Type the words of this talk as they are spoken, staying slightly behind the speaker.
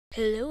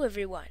Hello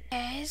everyone.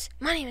 Guys,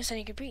 my name is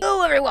Sunny Capri.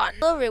 Hello everyone.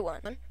 Hello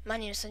everyone. My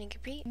name is Sunny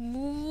Capri.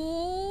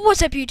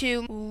 What's up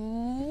YouTube?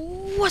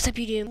 What's up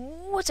YouTube?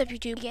 What's up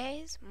YouTube? Hey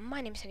guys, my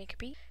name is Sunny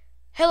Capri.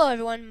 Hello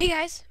everyone. Hey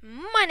guys,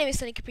 my name is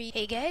Sunny Capri.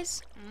 Hey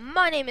guys,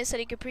 my name is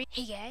Sunny Capri.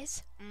 Hey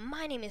guys,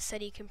 my name is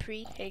Sunny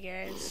Capri. Hey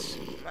guys,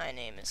 my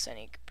name is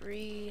Sunny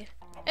Capri.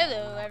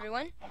 Hello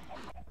everyone.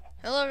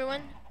 Hello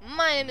everyone.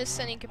 My name is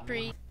Sunny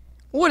Capri.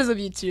 What is up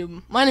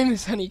YouTube? My name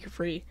is Sunny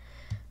Capri.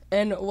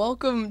 And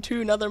welcome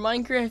to another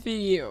Minecraft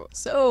video.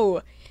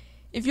 So,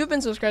 if you've been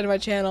subscribed to my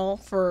channel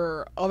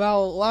for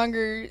about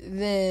longer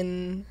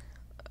than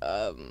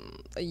a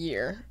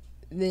year,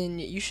 then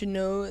you should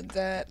know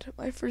that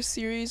my first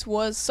series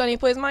was Sunny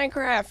Plays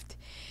Minecraft.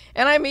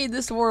 And I made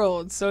this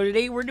world. So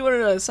today we're doing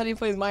a Sunny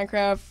Plays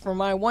Minecraft for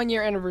my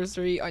 1-year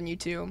anniversary on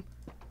YouTube.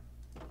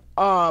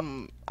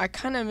 I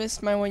kind of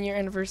missed my 1-year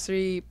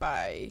anniversary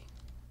by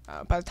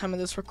the time of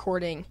this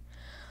recording.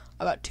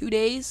 About 2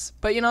 days,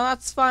 but you know,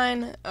 that's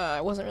fine. I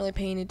wasn't really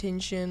paying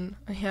attention.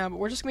 Yeah, but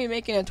we're just gonna be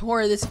making a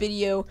tour of this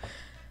video.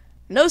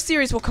 No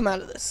series will come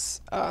out of this,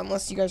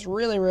 unless you guys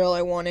really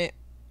want it.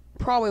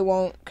 Probably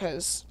won't,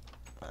 because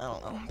I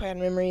don't know, bad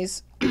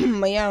memories.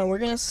 But yeah, we're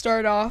gonna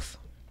start off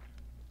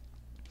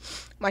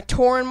my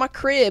tour in my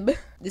crib.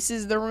 This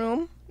is the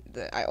room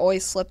that I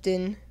always slept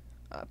in.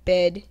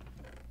 Bed,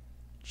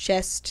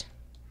 chest,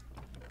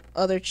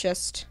 other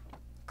chest,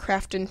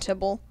 crafting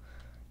table.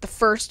 The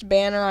first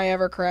banner I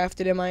ever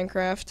crafted in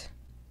Minecraft.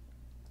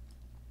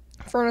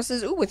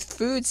 Furnaces, ooh, with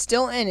food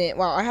still in it.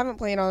 Wow, I haven't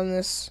played on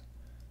this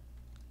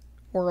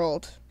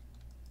world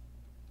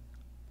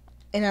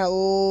in at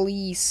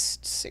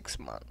least 6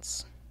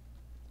 months.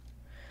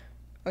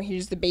 Oh,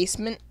 here's the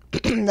basement.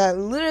 That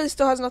literally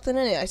still has nothing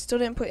in it. I still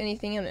didn't put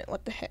anything in it.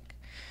 What the heck?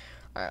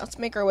 Alright, let's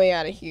make our way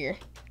out of here.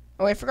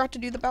 Oh, I forgot to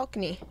do the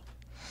balcony.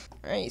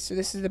 Alright, so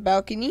this is the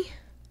balcony.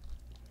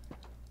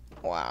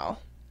 Wow.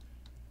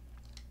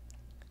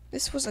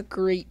 This was a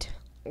great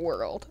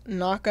world,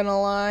 not gonna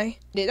lie.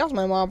 That was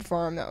my mob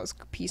farm. That was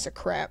a piece of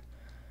crap.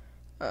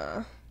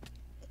 Let's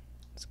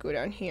go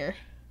down here.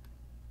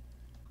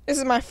 This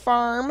is my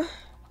farm.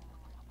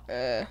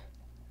 This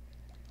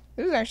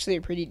was actually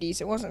pretty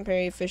decent. It wasn't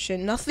very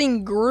efficient.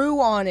 Nothing grew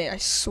on it, I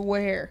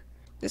swear.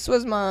 This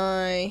was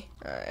my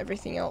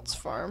everything else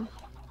farm.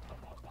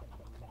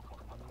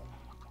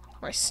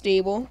 My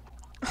stable.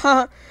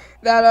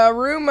 That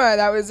room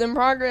that was in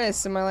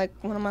progress in my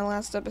one of my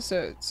last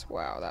episodes.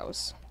 Wow, that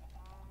was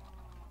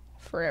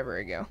forever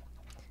ago.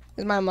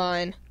 This is my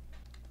mine.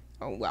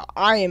 Oh well,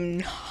 I am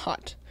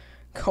not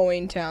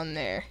going down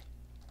there.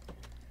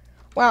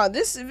 Wow,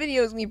 this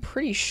video is gonna be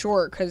pretty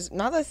short because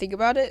now that I think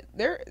about it,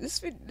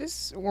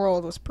 this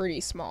world was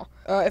pretty small.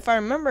 If I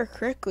remember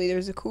correctly,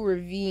 there's a cool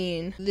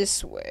ravine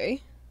this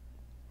way.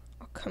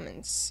 I'll come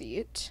and see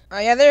it. Oh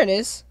yeah, there it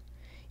is.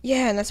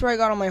 Yeah, and that's where I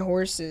got all my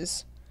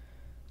horses.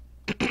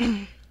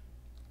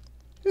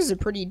 This is a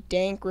pretty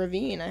dank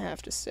ravine, I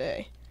have to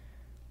say.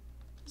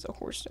 There's a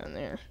horse down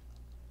there.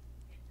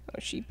 Oh,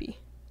 sheepy.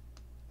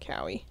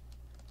 Cowie.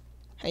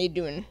 How you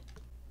doing?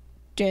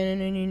 I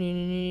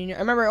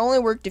remember it only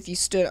worked if you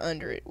stood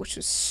under it, which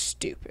was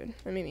stupid.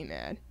 That made me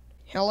mad.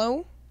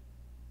 Hello?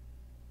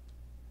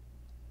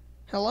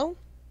 Hello?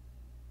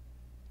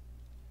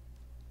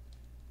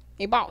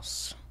 Hey,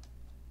 boss.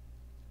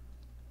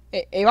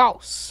 Hey,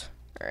 boss.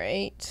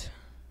 Alright.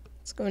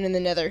 Let's go into the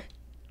nether.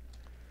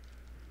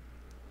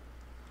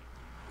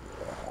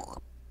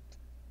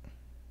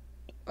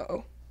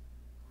 Uh-oh.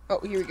 Oh,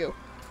 here we go.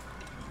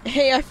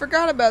 Hey, I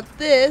forgot about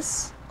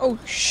this. Oh,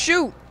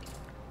 shoot.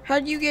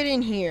 How'd you get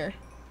in here?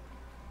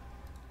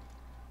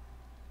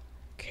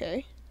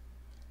 Okay.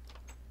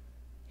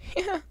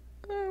 Yeah.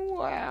 Oh,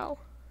 wow.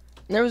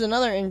 And there was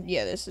another,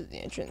 yeah, this is the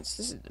entrance.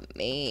 This is the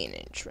main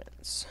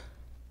entrance.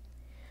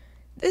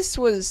 This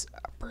was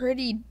a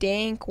pretty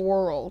dank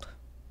world.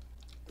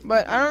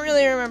 But I don't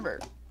really remember.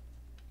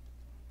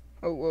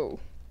 Oh, whoa.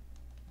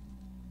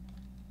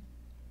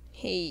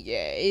 Hey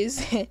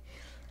guys,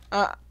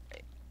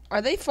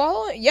 are they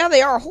following? Yeah,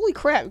 they are. Holy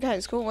crap,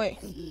 guys, go away.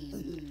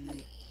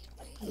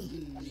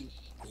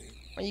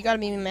 Well, you gotta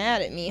be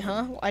mad at me,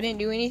 huh? I didn't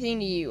do anything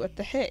to you. What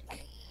the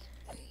heck?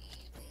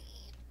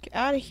 Get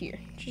out of here.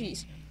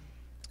 Jeez.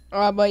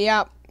 But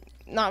yeah,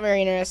 not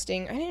very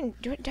interesting. I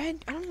didn't do it. I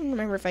don't even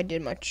remember if I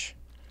did much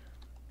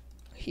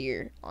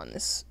here on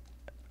this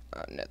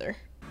nether.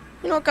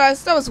 You know what,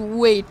 guys? That was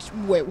way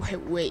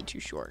too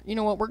short. You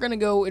know what? We're gonna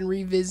go and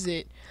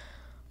revisit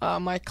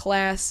my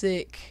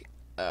classic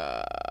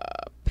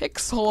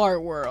pixel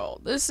art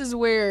world. This is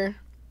where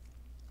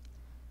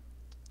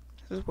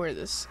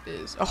this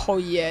is. Oh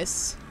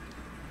yes.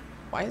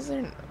 Why is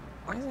there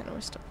no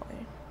stuff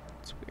playing?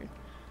 It's weird.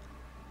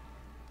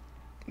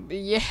 But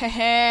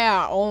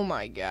yeah. Oh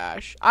my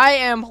gosh. I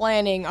am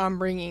planning on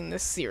bringing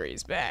this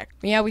series back.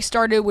 Yeah, we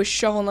started with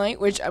Shovel Knight,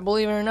 which I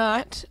believe it or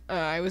not,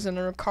 I was in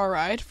a car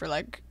ride for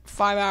like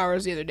 5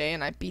 hours the other day,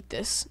 and I beat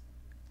this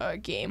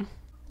game.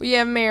 We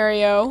have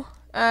Mario.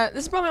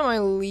 This is probably my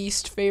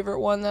least favorite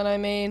one that I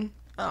made.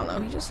 I don't know.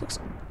 He just looks.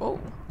 Whoa.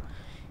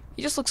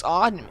 He just looks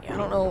odd to me. I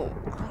don't know.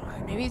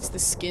 Maybe it's the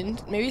skin.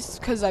 Maybe it's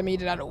because I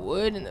made it out of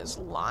wood and there's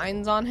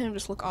lines on him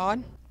just look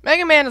odd.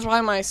 Mega Man is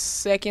probably my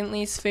second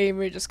least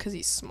favorite just because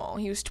he's small.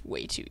 He was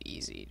way too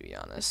easy, to be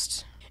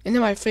honest. And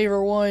then my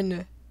favorite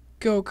one,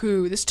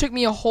 Goku. This took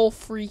me a whole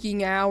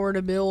freaking hour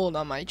to build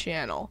on my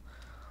channel.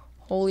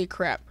 Holy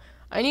crap.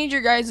 I need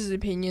your guys'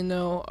 opinion,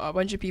 though. A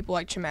bunch of people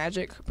like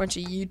Chamagic, a bunch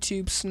of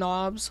YouTube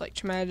snobs like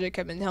Chamagic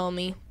have been telling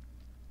me,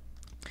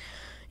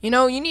 you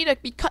know, you need to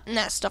be cutting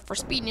that stuff for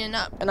speeding it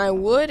up. And I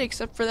would,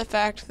 except for the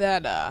fact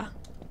that,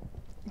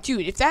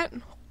 dude, if that...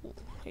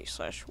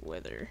 slash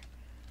wither...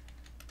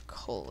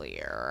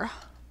 clear.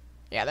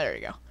 Yeah, there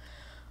you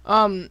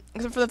go.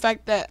 Except for the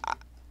fact that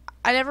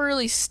I never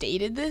really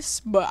stated this,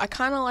 but I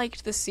kind of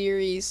liked the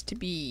series to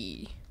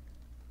be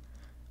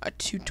a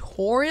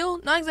tutorial.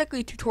 Not exactly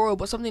a tutorial,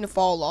 but something to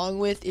follow along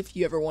with if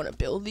you ever want to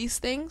build these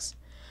things.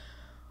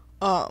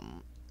 So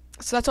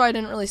that's why I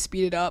didn't really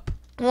speed it up.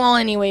 Well,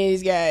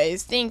 anyways,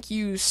 guys, thank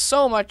you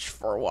so much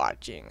for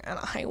watching, and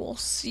I will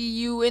see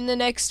you in the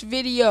next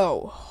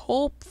video,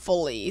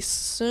 hopefully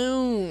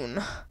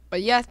soon.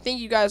 But yeah, thank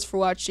you guys for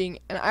watching,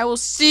 and I will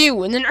see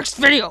you in the next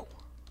video.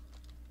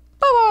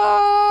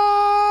 Bye-bye!